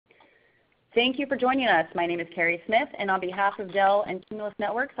Thank you for joining us. My name is Carrie Smith, and on behalf of Dell and Cumulus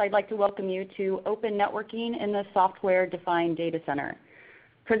Networks, I'd like to welcome you to Open Networking in the Software-Defined Data Center.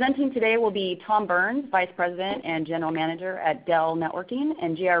 Presenting today will be Tom Burns, Vice President and General Manager at Dell Networking,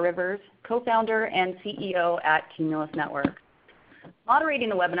 and J.R. Rivers, Co-founder and CEO at Cumulus Networks. Moderating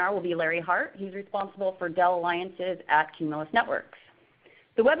the webinar will be Larry Hart. He's responsible for Dell Alliances at Cumulus Networks.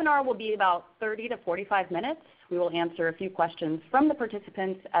 The webinar will be about 30 to 45 minutes. We will answer a few questions from the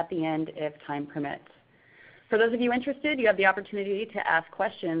participants at the end if time permits. For those of you interested, you have the opportunity to ask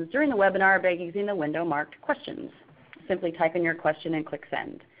questions during the webinar by using the window marked Questions. Simply type in your question and click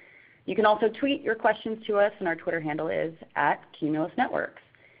Send. You can also tweet your questions to us, and our Twitter handle is @CumulusNetworks.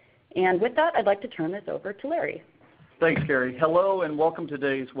 And with that, I'd like to turn this over to Larry. Thanks, Carrie. Hello, and welcome to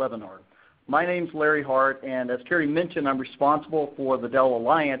today's webinar. My name's Larry Hart, and as Carrie mentioned, I'm responsible for the Dell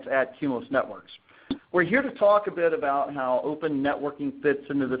Alliance at Cumulus Networks. We're here to talk a bit about how open networking fits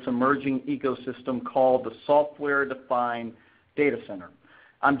into this emerging ecosystem called the software-defined data center.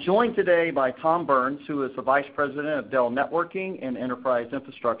 I'm joined today by Tom Burns, who is the Vice President of Dell Networking and Enterprise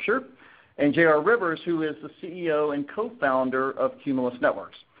Infrastructure, and J.R. Rivers, who is the CEO and co-founder of Cumulus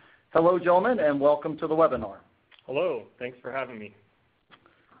Networks. Hello, gentlemen, and welcome to the webinar. Hello. Thanks for having me.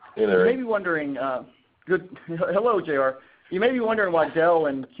 Hey, Larry. You may be wondering, hello, J.R. You may be wondering why Dell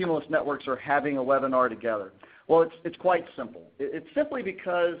and Cumulus Networks are having a webinar together. Well, it's quite simple. It's simply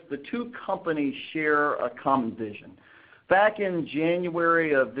because the two companies share a common vision. Back in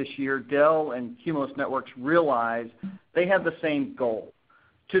January of this year, Dell and Cumulus Networks realized they had the same goal: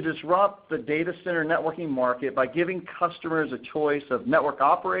 to disrupt the data center networking market by giving customers a choice of network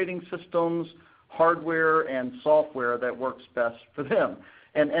operating systems, hardware, and software that works best for them.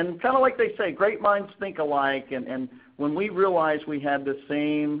 And kind of like they say, great minds think alike, and when we realized we had the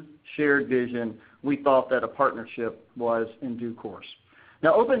same shared vision, we thought that a partnership was in due course.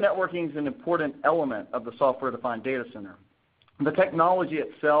 Now, open networking is an important element of the software-defined data center. The technology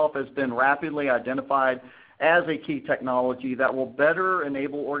itself has been rapidly identified as a key technology that will better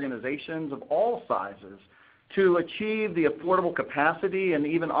enable organizations of all sizes to achieve the affordable capacity and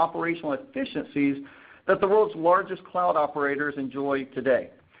even operational efficiencies that the world's largest cloud operators enjoy today.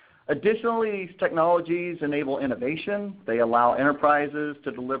 Additionally, these technologies enable innovation. They allow enterprises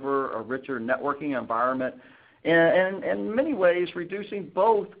to deliver a richer networking environment, and in many ways reducing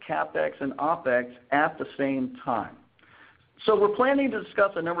both CapEx and OpEx at the same time. So we're planning to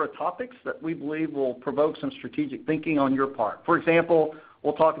discuss a number of topics that we believe will provoke some strategic thinking on your part. For example,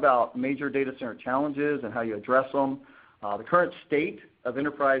 we'll talk about major data center challenges and how you address them, the current state of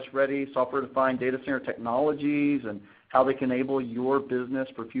enterprise-ready software-defined data center technologies and how they can enable your business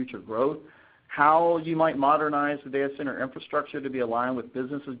for future growth, how you might modernize the data center infrastructure to be aligned with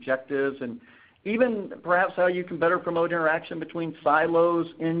business objectives, and even perhaps how you can better promote interaction between silos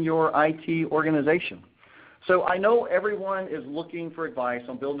in your IT organization. So I know everyone is looking for advice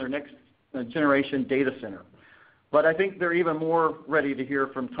on building their next generation data center, but I think they're even more ready to hear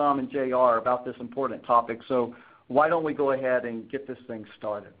from Tom and JR about this important topic. So why don't we go ahead and get this thing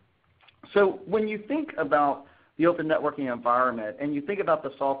started? So when you think about the open networking environment and you think about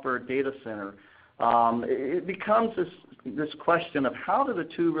the software data center, it becomes this question of how do the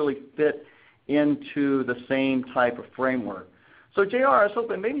two really fit into the same type of framework. So JR, I was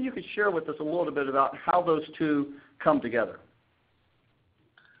hoping maybe you could share with us a little bit about how those two come together.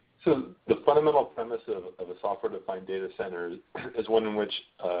 So the fundamental premise of a software-defined data center is one in which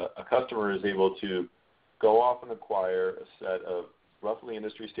a customer is able to go off and acquire a set of roughly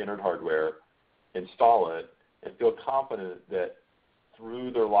industry standard hardware, install it, and feel confident that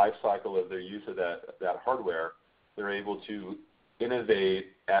through their life cycle of their use of that hardware, they're able to innovate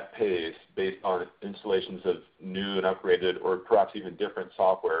at pace based on installations of new and upgraded or perhaps even different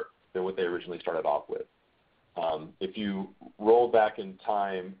software than what they originally started off with. If you roll back in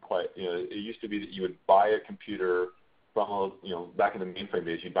time, it used to be that you would buy a computer from, back in the mainframe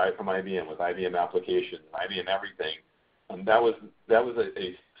days, you'd buy it from IBM with IBM applications, IBM everything. That was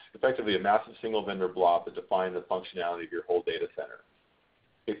effectively a massive single vendor blob that defined the functionality of your whole data center.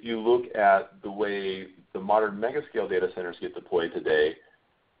 If you look at the way the modern mega-scale data centers get deployed today,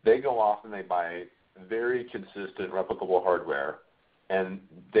 they go off and they buy very consistent replicable hardware, and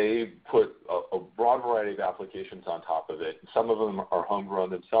they put a broad variety of applications on top of it. Some of them are homegrown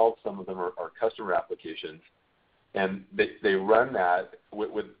themselves. Some of them are customer applications. And they run that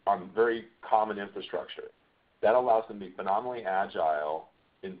on very common infrastructure. That allows them to be phenomenally agile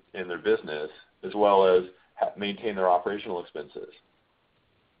in their business as well as maintain their operational expenses.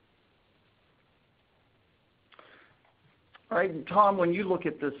 All right, Tom, when you look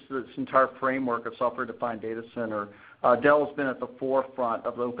at this entire framework of software-defined data center, Dell's been at the forefront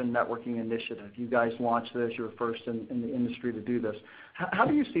of the Open Networking Initiative. You guys launched this. You were first in the industry to do this. How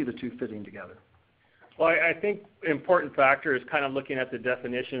do you see the two fitting together? Well, I think an important factor is kind of looking at the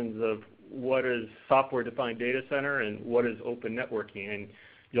definitions of what is software-defined data center and what is open networking, and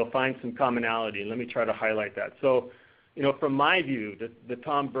you'll find some commonality. Let me try to highlight that. So, from my view, the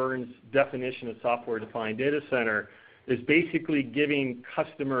Tom Burns definition of software-defined data center is basically giving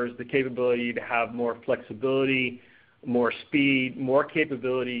customers the capability to have more flexibility, more speed, more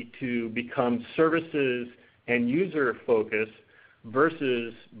capability to become services and user focused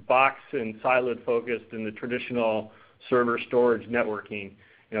versus box and siloed focused in the traditional server storage networking.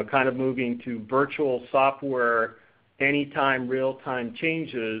 Kind of moving to virtual software, anytime, real-time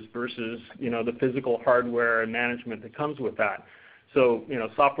changes versus, the physical hardware and management that comes with that. So,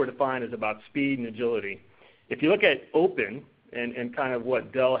 software-defined is about speed and agility. If you look at open and kind of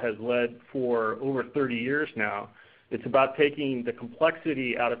what Dell has led for over 30 years now, it's about taking the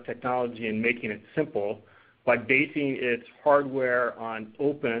complexity out of technology and making it simple by basing its hardware on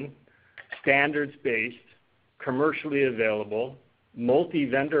open, standards-based, commercially available,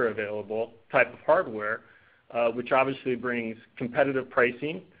 multi-vendor available type of hardware, which obviously brings competitive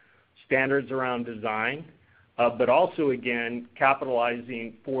pricing, standards around design, but also, again,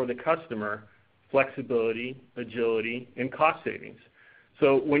 capitalizing for the customer flexibility, agility, and cost savings.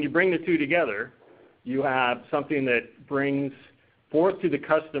 So when you bring the two together, you have something that brings forth to the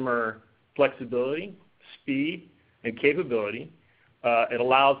customer flexibility, speed, and capability. It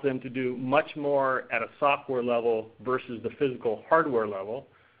allows them to do much more at a software level versus the physical hardware level,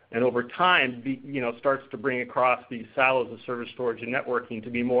 and over time, starts to bring across these silos of server storage and networking to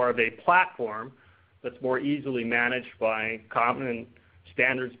be more of a platform that's more easily managed by common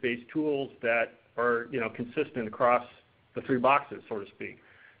standards-based tools that are consistent across the three boxes, so to speak.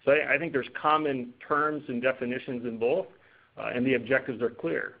 So I think there's common terms and definitions in both, and the objectives are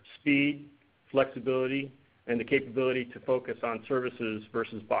clear: speed, flexibility, and the capability to focus on services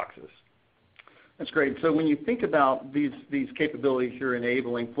versus boxes. That's great. So when you think about these capabilities you're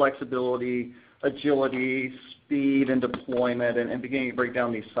enabling, flexibility, agility, speed, and deployment, and beginning to break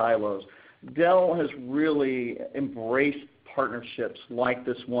down these silos, Dell has really embraced partnerships like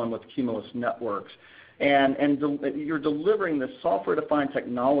this one with Cumulus Networks. And you're delivering this software-defined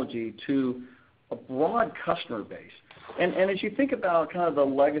technology to a broad customer base. And as you think about kind of the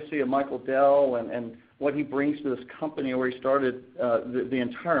legacy of Michael Dell and what he brings to this company, where he started the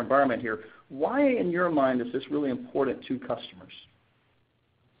entire environment here, why in your mind is this really important to customers?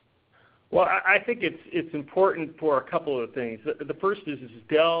 Well, I think it's important for a couple of things. The first is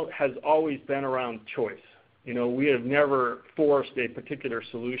Dell has always been around choice. We have never forced a particular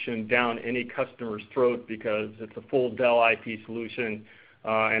solution down any customer's throat because it's a full Dell IP solution,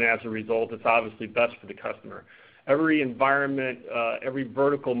 and as a result, it's obviously best for the customer. Every environment, every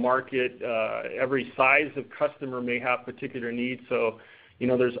vertical market, every size of customer may have particular needs. So,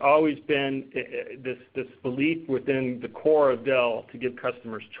 there's always been this belief within the core of Dell to give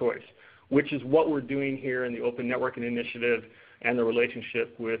customers choice, which is what we're doing here in the Open Networking Initiative and the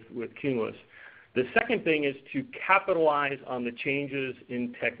relationship with Cumulus. The second thing is to capitalize on the changes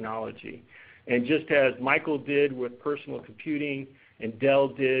in technology. And just as Michael did with personal computing and Dell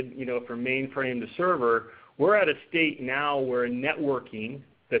did, from mainframe to server, we're at a state now where networking,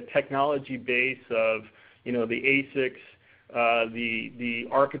 the technology base of, the ASICs, the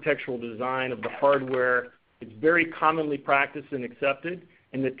architectural design of the hardware, it's very commonly practiced and accepted,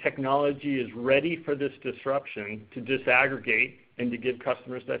 and the technology is ready for this disruption to disaggregate and to give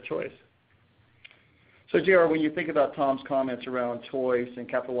customers that choice. So, JR, when you think about Tom's comments around choice and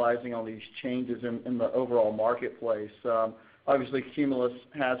capitalizing on these changes in the overall marketplace, obviously Cumulus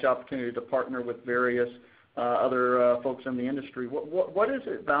has the opportunity to partner with various other folks in the industry. What is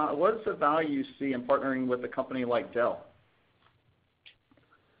the value you see in partnering with a company like Dell?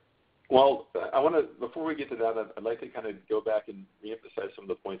 Well, before we get to that, I'd like to kind of go back and reemphasize some of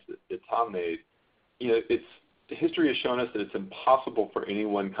the points that Tom made. History has shown us that it's impossible for any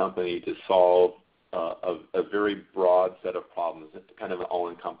one company to solve a very broad set of problems, kind of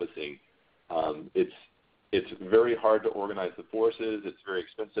all-encompassing. It's very hard to organize the forces. It's very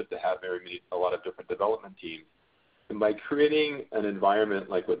expensive to have a lot of different development teams. And by creating an environment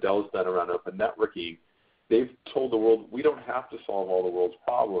like what Dell's done around open networking, they've told the world, we don't have to solve all the world's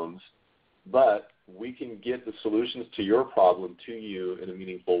problems, but we can get the solutions to your problem to you in a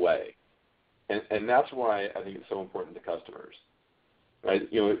meaningful way. And that's why I think it's so important to customers. Right?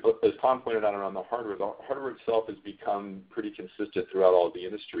 As Tom pointed out around the hardware itself has become pretty consistent throughout all of the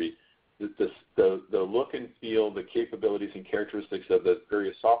industry. the look and feel, the capabilities and characteristics of the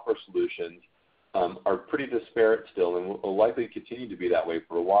various software solutions are pretty disparate still, and will likely continue to be that way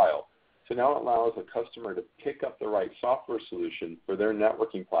for a while. So now it allows a customer to pick up the right software solution for their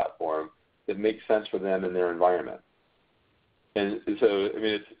networking platform that makes sense for them in their environment. And so, I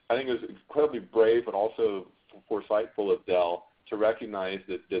mean, I think it was incredibly brave, but also foresightful of Dell to recognize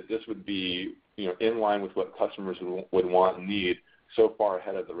that this would be, in line with what customers would want and need, so far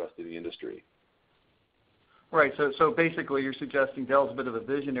ahead of the rest of the industry. Right. So basically, you're suggesting Dell's a bit of a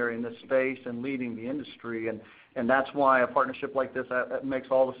visionary in this space and leading the industry, and that's why a partnership like this that makes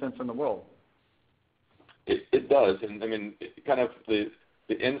all the sense in the world. It does, and I mean, kind of the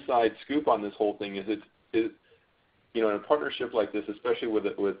inside scoop on this whole thing is it's in a partnership like this, especially with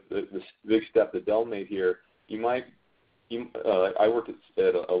this big step that Dell made here, I worked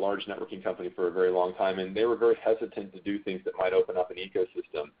at a large networking company for a very long time, and they were very hesitant to do things that might open up an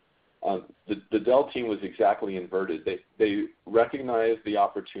ecosystem. The Dell team was exactly inverted. They recognized the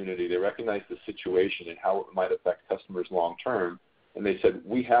opportunity, they recognized the situation and how it might affect customers long term, and they said,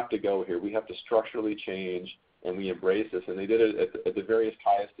 we have to go here. We have to structurally change, and we embrace this. And they did it at the various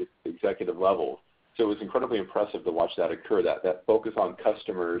highest executive levels. So it was incredibly impressive to watch that occur, that focus on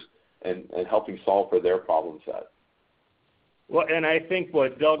customers and helping solve for their problem set. Well, and I think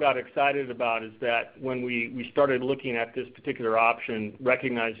what Dell got excited about is that when we started looking at this particular option,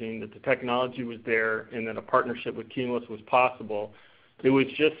 recognizing that the technology was there and that a partnership with Cumulus was possible, it was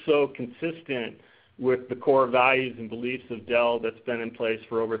just so consistent with the core values and beliefs of Dell that's been in place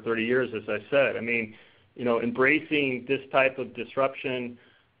for over 30 years, as I said. I mean, embracing this type of disruption,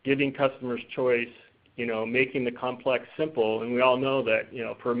 giving customers choice, making the complex simple. And we all know that,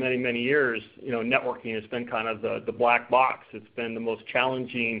 for many, many years, networking has been kind of the black box. It's been the most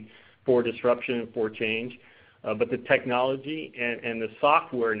challenging for disruption and for change. But the technology and the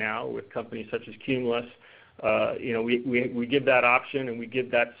software now with companies such as Cumulus, we give that option and we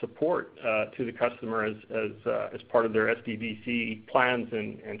give that support to the customer as part of their SDVC plans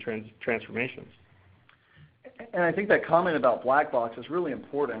and transformations. And I think that comment about black box is really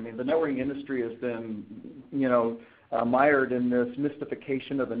important. I mean, the networking industry has been, mired in this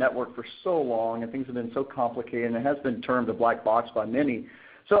mystification of the network for so long, and things have been so complicated, and it has been termed a black box by many.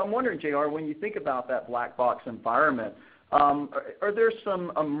 So I'm wondering, JR, when you think about that black box environment, are there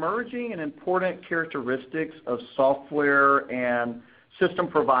some emerging and important characteristics of software and system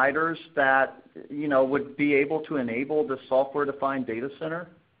providers that, would be able to enable the software-defined data center?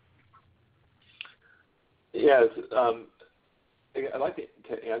 Yes, I'd like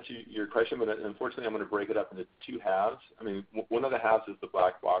to answer your question, but unfortunately I'm going to break it up into two halves. I mean, one of the halves is the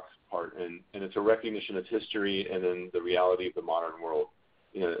black box part, and it's a recognition of history and then the reality of the modern world.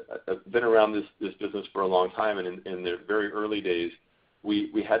 I've been around this business for a long time, and in the very early days,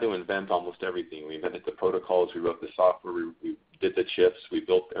 we had to invent almost everything. We invented the protocols, we wrote the software, we did the chips, we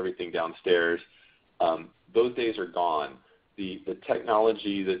built everything downstairs. Those days are gone. The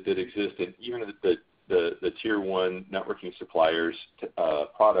technology that existed, even the tier one networking suppliers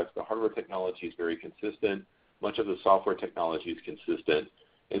products, the hardware technology is very consistent. Much of the software technology is consistent.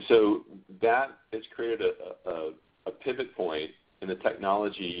 And so that has created a pivot point in the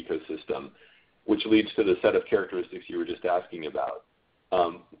technology ecosystem, which leads to the set of characteristics you were just asking about.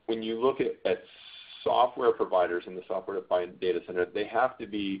 When you look at software providers in the software-defined data center, they have to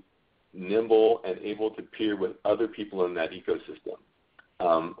be nimble and able to peer with other people in that ecosystem.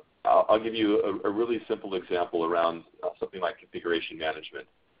 I'll give you a really simple example around something like configuration management.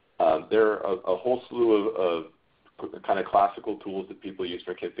 There are a whole slew of kind of classical tools that people use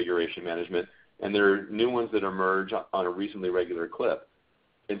for configuration management, and there are new ones that emerge on a reasonably regular clip.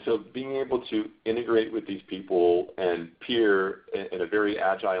 And so being able to integrate with these people and peer in a very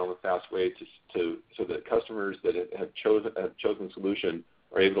agile and fast way so that customers that have chosen solution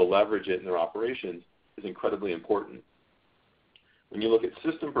are able to leverage it in their operations is incredibly important. When you look at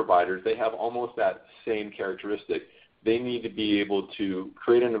system providers, they have almost that same characteristic. They need to be able to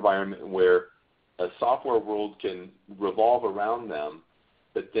create an environment where a software world can revolve around them,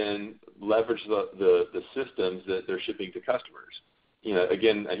 but then leverage the systems that they're shipping to customers.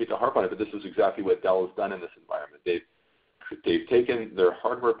 Again, I hate to harp on it, but this is exactly what Dell has done in this environment. They've taken their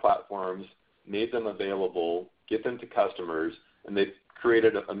hardware platforms, made them available, get them to customers, and they've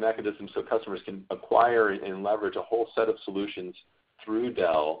created a mechanism so customers can acquire and leverage a whole set of solutions through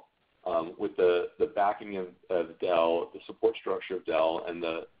Dell with the backing of Dell, the support structure of Dell, and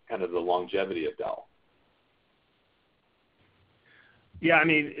the kind of the longevity of Dell. Yeah, I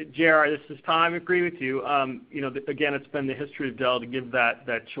mean, JR, this is Tom. I agree with you. Again, it's been the history of Dell to give that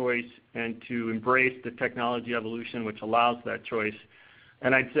choice and to embrace the technology evolution which allows that choice.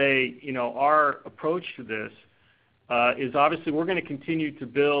 And I'd say, our approach to this is obviously we're going to continue to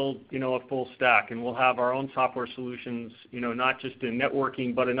build, a full stack, and we'll have our own software solutions, not just in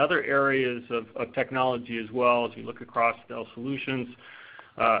networking, but in other areas of technology as well as you look across Dell Solutions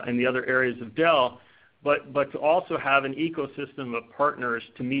and the other areas of Dell, but to also have an ecosystem of partners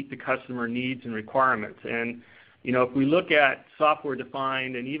to meet the customer needs and requirements. And, if we look at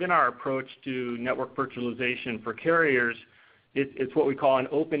software-defined and even our approach to network virtualization for carriers, it's what we call an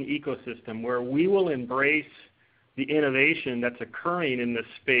open ecosystem where we will embrace the innovation that's occurring in this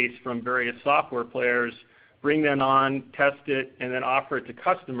space from various software players, bring them on, test it, and then offer it to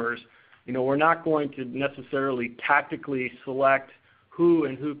customers. We're not going to necessarily tactically select who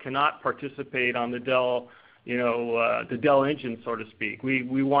and who cannot participate on the Dell, the Dell engine, so to speak.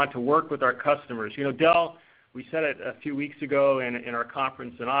 We want to work with our customers. Dell, we said it a few weeks ago in our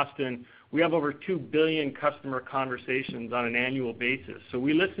conference in Austin, we have over 2 billion customer conversations on an annual basis. So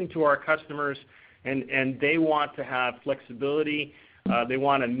we listen to our customers, and they want to have flexibility. They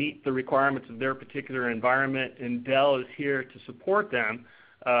want to meet the requirements of their particular environment, and Dell is here to support them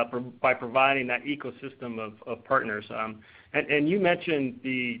by providing that ecosystem of partners. And you mentioned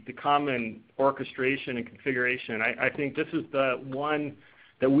the common orchestration and configuration. I think this is the one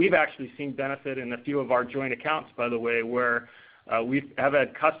that we've actually seen benefit in a few of our joint accounts, by the way, where we have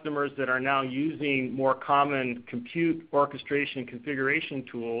had customers that are now using more common compute orchestration configuration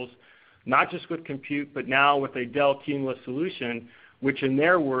tools, not just with compute, but now with a Dell Cumulus solution, which in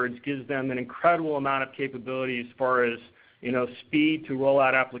their words gives them an incredible amount of capability as far as speed to roll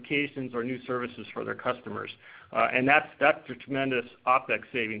out applications or new services for their customers. And that's a tremendous OpEx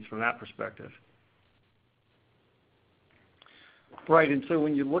savings from that perspective. Right, and so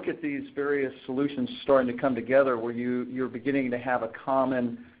when you look at these various solutions starting to come together where you're beginning to have a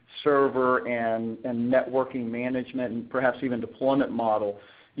common server and networking management and perhaps even deployment model,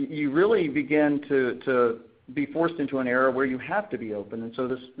 you really begin to be forced into an era where you have to be open. And so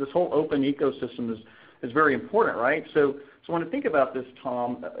this whole open ecosystem is very important, right? So when I think about this,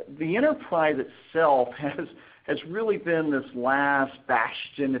 Tom, the enterprise itself has really been this last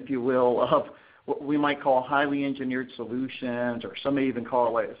bastion, if you will, of what we might call highly engineered solutions, or some may even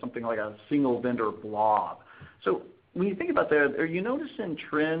call it something like a single vendor blob. So when you think about that, are you noticing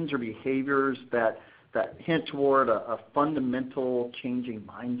trends or behaviors that hint toward a fundamental changing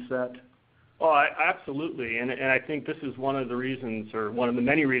mindset? Well, absolutely, and I think this is one of the reasons, or one of the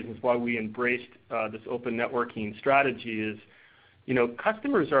many reasons why we embraced this open networking strategy is,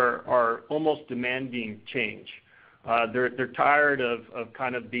 customers are almost demanding change. They're tired of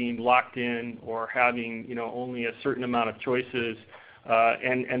kind of being locked in or having only a certain amount of choices,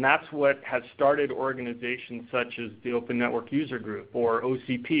 and that's what has started organizations such as the Open Network User Group or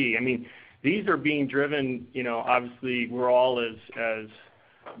OCP. I mean, these are being driven. Obviously, we're all as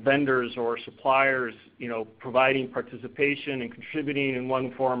vendors or suppliers, providing participation and contributing in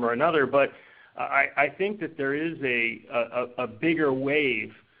one form or another. But I think that there is a bigger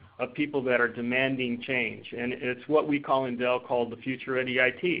wave of people that are demanding change, and it's what we call in Dell called the future-ready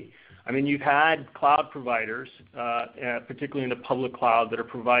IT. I mean, you've had cloud providers, particularly in the public cloud, that are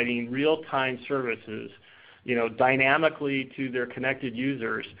providing real-time services, dynamically to their connected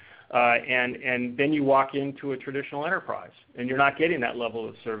users, and then you walk into a traditional enterprise, and you're not getting that level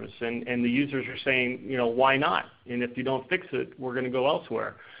of service, and the users are saying, why not? And if you don't fix it, we're going to go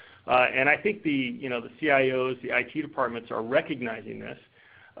elsewhere. And I think the CIOs, the IT departments are recognizing this.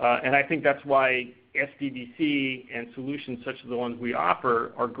 And I think that's why SDDC and solutions such as the ones we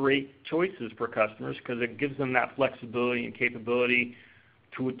offer are great choices for customers, because it gives them that flexibility and capability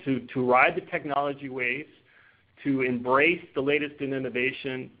to ride the technology waves, to embrace the latest in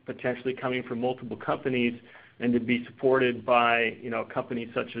innovation, potentially coming from multiple companies, and to be supported by companies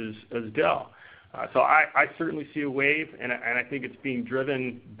such as Dell. So I certainly see a wave, and I think it's being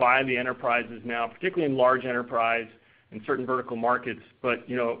driven by the enterprises now, particularly in large enterprise in certain vertical markets. But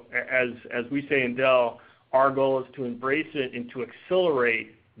as we say in Dell, our goal is to embrace it and to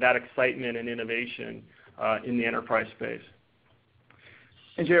accelerate that excitement and innovation in the enterprise space.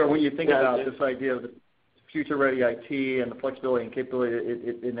 And Jared, when you think about this idea of the future-ready IT and the flexibility and capability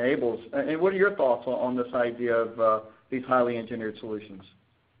it enables, and what are your thoughts on this idea of these highly engineered solutions?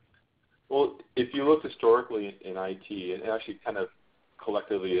 Well, if you look historically in IT, and actually kind of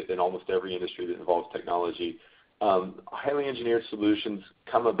collectively in almost every industry that involves technology, highly engineered solutions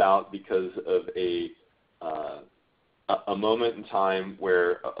come about because of a moment in time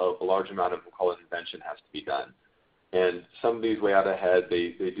where a large amount of, we'll call it, invention has to be done. And somebody's way out ahead,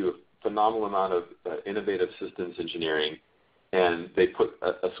 they do a phenomenal amount of innovative systems engineering, and they put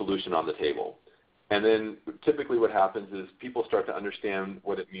a solution on the table. And then typically what happens is people start to understand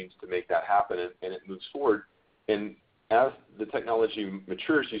what it means to make that happen, and it moves forward. And as the technology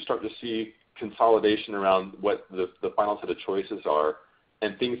matures, you start to see consolidation around what the final set of choices are,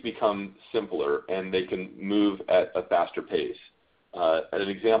 and things become simpler, and they can move at a faster pace. An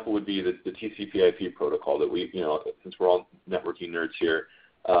example would be the TCP/IP protocol that we, since we're all networking nerds here,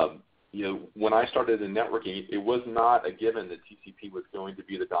 when I started in networking, it was not a given that TCP was going to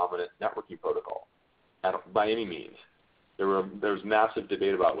be the dominant networking protocol by any means. There was massive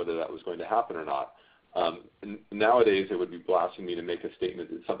debate about whether that was going to happen or not. Nowadays, it would be blasphemy to make a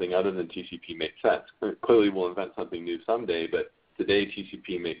statement that something other than TCP makes sense. Clearly, we'll invent something new someday, but today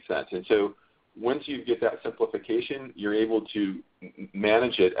TCP makes sense. And so once you get that simplification, you're able to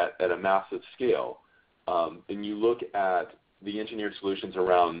manage it at a massive scale. And you look at the engineered solutions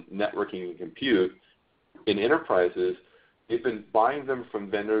around networking and compute in enterprises, they've been buying them from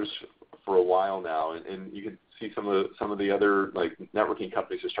vendors for a while now, and you can see some of the other like networking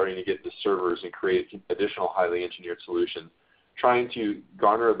companies are starting to get into servers and create additional highly engineered solutions, trying to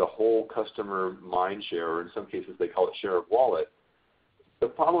garner the whole customer mind share, or in some cases they call it share of wallet. The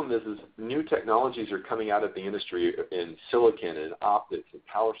problem is new technologies are coming out of the industry in silicon and optics and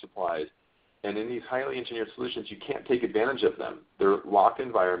power supplies, and in these highly engineered solutions, you can't take advantage of them. They're locked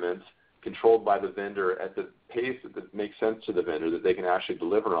environments controlled by the vendor at the pace that makes sense to the vendor that they can actually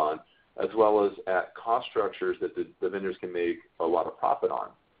deliver on, as well as at cost structures that the vendors can make a lot of profit on.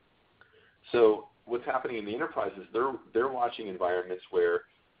 So what's happening in the enterprises, they're watching environments where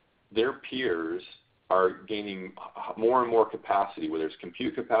their peers are gaining more and more capacity, whether it's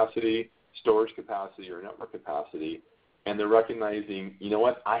compute capacity, storage capacity, or network capacity, and they're recognizing, you know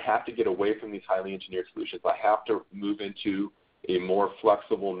what, I have to get away from these highly engineered solutions. I have to move into a more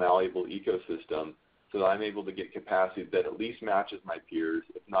flexible, malleable ecosystem so that I'm able to get capacity that at least matches my peers,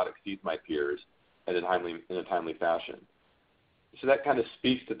 if not exceeds my peers, and in a timely fashion. So that kind of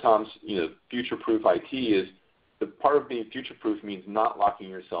speaks to Tom's, future-proof IT is the part of being future-proof means not locking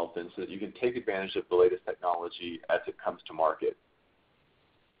yourself in so that you can take advantage of the latest technology as it comes to market.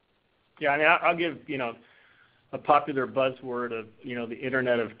 Yeah, I mean, I'll give, a popular buzzword of, the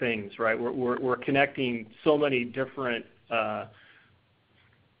Internet of Things, right? We're connecting so many different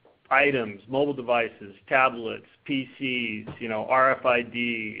items, mobile devices, tablets, PCs,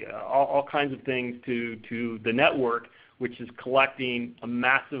 RFID, all kinds of things to the network, which is collecting a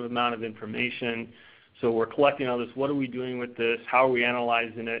massive amount of information. So we're collecting all this. What are we doing with this? How are we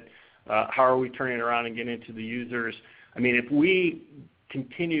analyzing it? How are we turning it around and getting it to the users? I mean, if we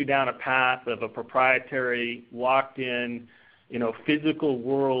continue down a path of a proprietary, locked-in, physical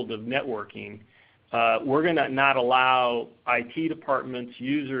world of networking, we're going to not allow IT departments,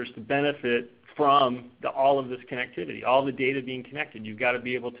 users to benefit from all of this connectivity, all the data being connected. You've got to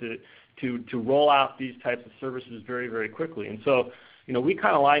be able to roll out these types of services very, very quickly. And so, we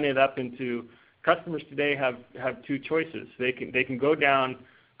kind of line it up into customers today have two choices. They can go down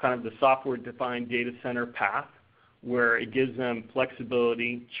kind of the software-defined data center path, where it gives them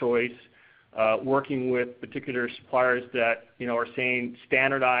flexibility, choice, working with particular suppliers that are saying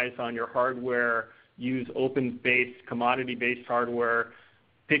standardize on your hardware, use open-based, commodity-based hardware,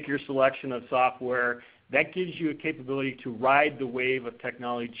 pick your selection of software. That gives you a capability to ride the wave of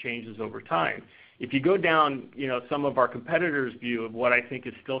technology changes over time. If you go down, some of our competitors' view of what I think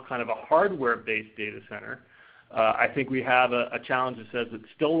is still kind of a hardware-based data center, I think we have a challenge that says it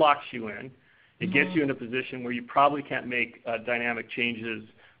still locks you in. It gets you in a position where you probably can't make dynamic changes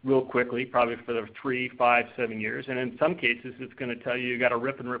real quickly, probably for the 3, 5, 7 years. And in some cases, it's going to tell you got to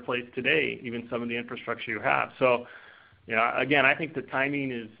rip and replace today, even some of the infrastructure you have. So, again, I think the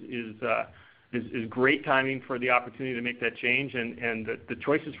timing is great timing for the opportunity to make that change. And the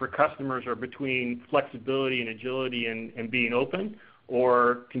choices for customers are between flexibility and agility and being open,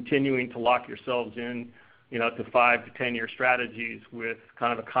 or continuing to lock yourselves in, to 5 to 10 year strategies with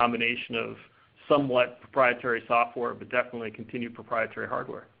kind of a combination of somewhat proprietary software, but definitely continued proprietary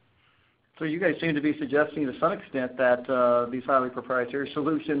hardware. So you guys seem to be suggesting to some extent that these highly proprietary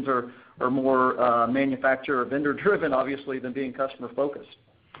solutions are more manufacturer or vendor-driven, obviously, than being customer-focused.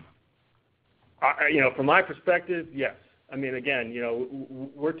 From my perspective, yes. I mean, again,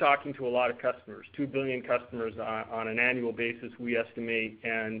 we're talking to a lot of customers, 2 billion customers on an annual basis, we estimate.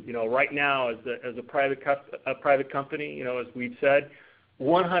 And, right now, as a private company, as we've said,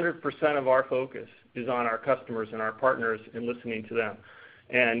 100% of our focus is on our customers and our partners and listening to them.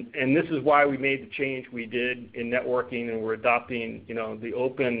 And this is why we made the change we did in networking, and we're adopting, the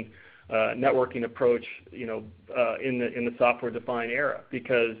open networking approach, in the software-defined era,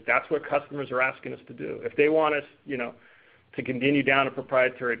 because that's what customers are asking us to do. If they want us, to continue down a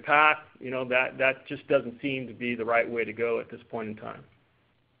proprietary path, that just doesn't seem to be the right way to go at this point in time.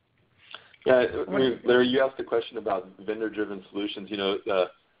 Yeah, Larry, you asked a question about vendor-driven solutions.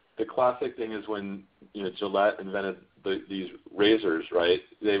 The classic thing is when Gillette invented these razors, right?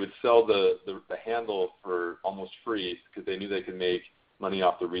 They would sell the handle for almost free because they knew they could make money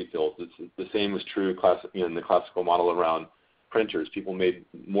off the refills. The same was true in the classical model around printers. People made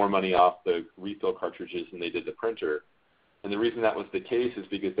more money off the refill cartridges than they did the printer. And the reason that was the case is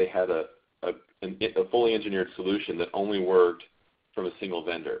because they had a fully engineered solution that only worked from a single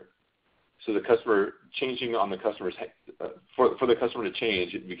vendor. So the customer changing on the customer's for the customer to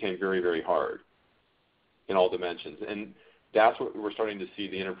change, it became very, very hard in all dimensions. And that's what we're starting to see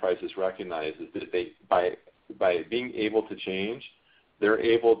the enterprises recognize is that they by being able to change, they're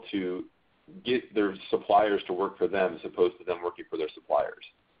able to get their suppliers to work for them as opposed to them working for their suppliers.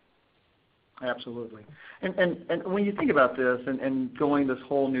 Absolutely. And when you think about this and going this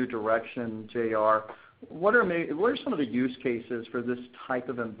whole new direction, JR, what are some of the use cases for this type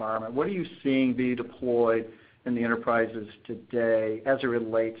of environment? What are you seeing be deployed in the enterprises today as it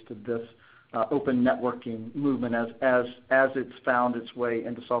relates to this open networking movement as it's found its way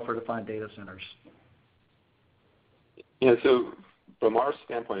into software-defined data centers? Yeah, so from our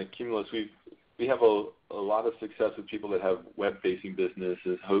standpoint at Cumulus, we have a lot of success with people that have web-facing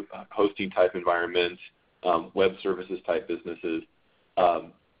businesses, hosting type environments, web services type businesses.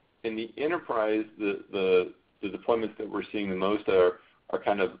 In the enterprise, the deployments that we're seeing the most are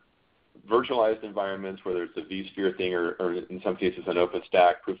kind of virtualized environments, whether it's a vSphere thing or in some cases an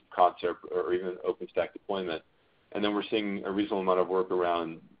OpenStack proof of concept or even an OpenStack deployment. And then we're seeing a reasonable amount of work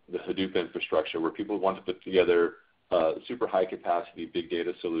around the Hadoop infrastructure where people want to put together a super high capacity big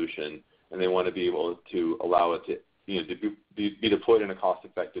data solution, and they want to be able to allow it to be deployed in a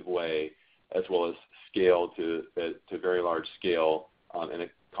cost-effective way as well as scale to very large scale in a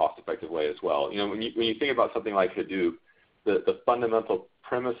cost-effective way as well. When you think about something like Hadoop, the fundamental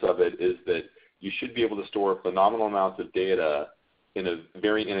premise of it is that you should be able to store phenomenal amounts of data in a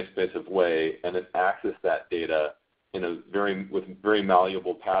very inexpensive way and then access that data with very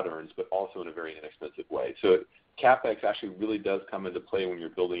malleable patterns, but also in a very inexpensive way. So CapEx actually really does come into play when you're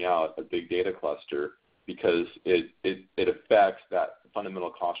building out a big data cluster because it affects that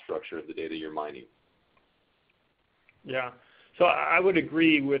fundamental cost structure of the data you're mining. Yeah. So I would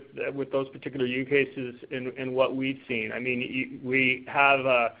agree with those particular use cases in what we've seen. I mean, we have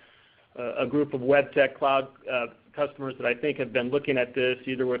a group of web tech cloud customers that I think have been looking at this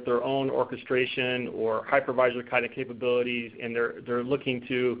either with their own orchestration or hypervisor kind of capabilities, and they're looking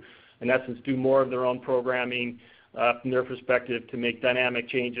to, in essence, do more of their own programming from their perspective to make dynamic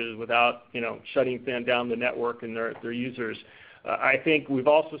changes without, shutting down the network and their users. I think we've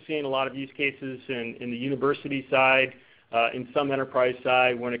also seen a lot of use cases in the university side, in some enterprise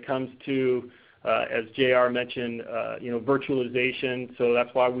side when it comes to, as JR mentioned, virtualization. So that's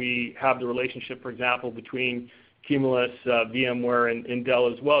why we have the relationship, for example, between Cumulus, VMware, and Dell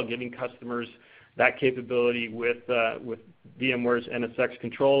as well, giving customers that capability with VMware's NSX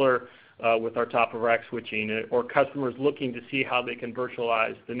controller, with our top-of-rack switching, or customers looking to see how they can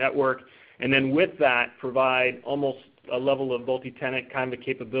virtualize the network, and then with that provide almost a level of multi-tenant kind of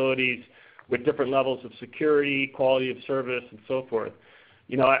capabilities with different levels of security, quality of service, and so forth.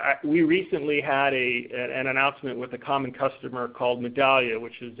 We recently had an announcement with a common customer called Medallia,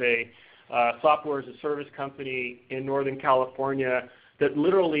 which is a software as a service company in Northern California that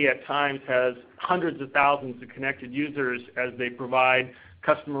literally at times has hundreds of thousands of connected users as they provide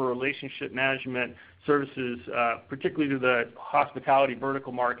customer relationship management services, particularly to the hospitality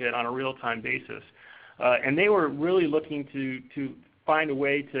vertical market on a real-time basis. And they were really looking to find a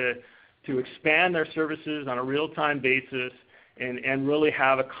way to expand their services on a real-time basis and really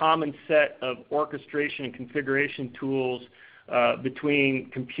have a common set of orchestration and configuration tools between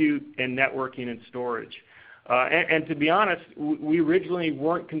compute and networking and storage. And to be honest, we originally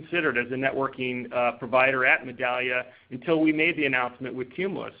weren't considered as a networking provider at Medallia until we made the announcement with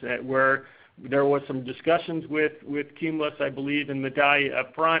Cumulus, where there was some discussions with Cumulus, I believe, and Medallia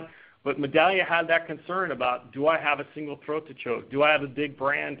up front. But Medallia had that concern about, do I have a single throat to choke? Do I have a big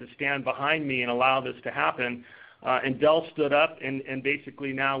brand to stand behind me and allow this to happen? And Dell stood up, and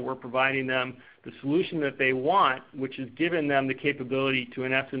basically now we're providing them the solution that they want, which has given them the capability to,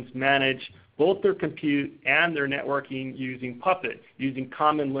 in essence, manage both their compute and their networking using Puppet, using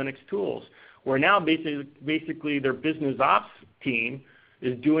common Linux tools, where now basically their business ops team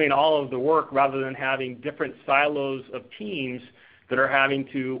is doing all of the work rather than having different silos of teams that are having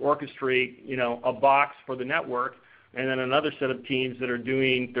to orchestrate, a box for the network, and then another set of teams that are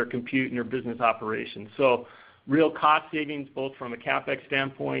doing their compute and their business operations. So real cost savings both from a CapEx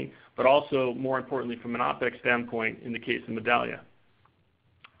standpoint, but also more importantly from an OpEx standpoint in the case of Medallia.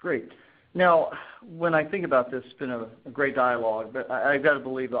 Great. Now, when I think about this, it's been a great dialogue, but I've got to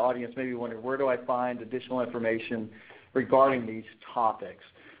believe the audience may be wondering, where do I find additional information regarding these topics?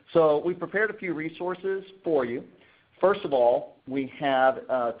 So we prepared a few resources for you. First of all, we have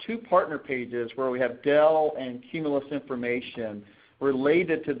 2 partner pages where we have Dell and Cumulus information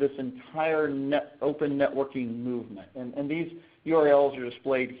related to this entire open networking movement. And these URLs are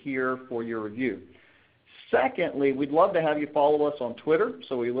displayed here for your review. Secondly, we'd love to have you follow us on Twitter.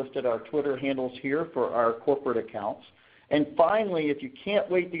 So we listed our Twitter handles here for our corporate accounts. And finally, if you can't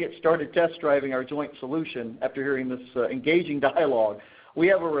wait to get started test driving our joint solution after hearing this engaging dialogue, we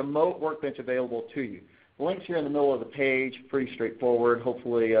have a remote workbench available to you. The link's here in the middle of the page, pretty straightforward,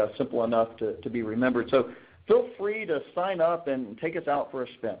 hopefully simple enough to be remembered. So feel free to sign up and take us out for a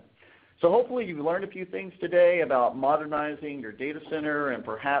spin. So hopefully you've learned a few things today about modernizing your data center, and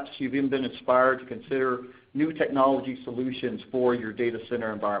perhaps you've even been inspired to consider new technology solutions for your data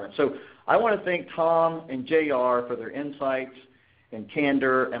center environment. So I want to thank Tom and JR for their insights and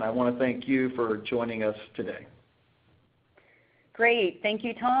candor, and I want to thank you for joining us today. Great. Thank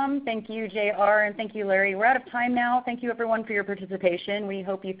you, Tom. Thank you, JR, and thank you, Larry. We're out of time now. Thank you, everyone, for your participation. We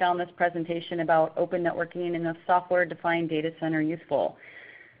hope you found this presentation about open networking in a software-defined data center useful.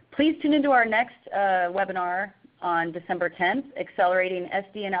 Please tune into our next webinar on December 10th, Accelerating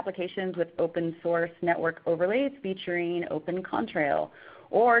SDN Applications with Open Source Network Overlays, featuring Open Contrail.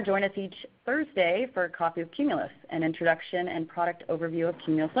 Or join us each Thursday for a copy of Cumulus, an introduction and product overview of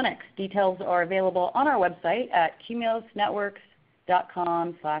Cumulus Linux. Details are available on our website at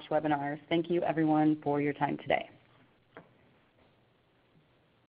cumulusnetworks.com/webinars. Thank you, everyone, for your time today.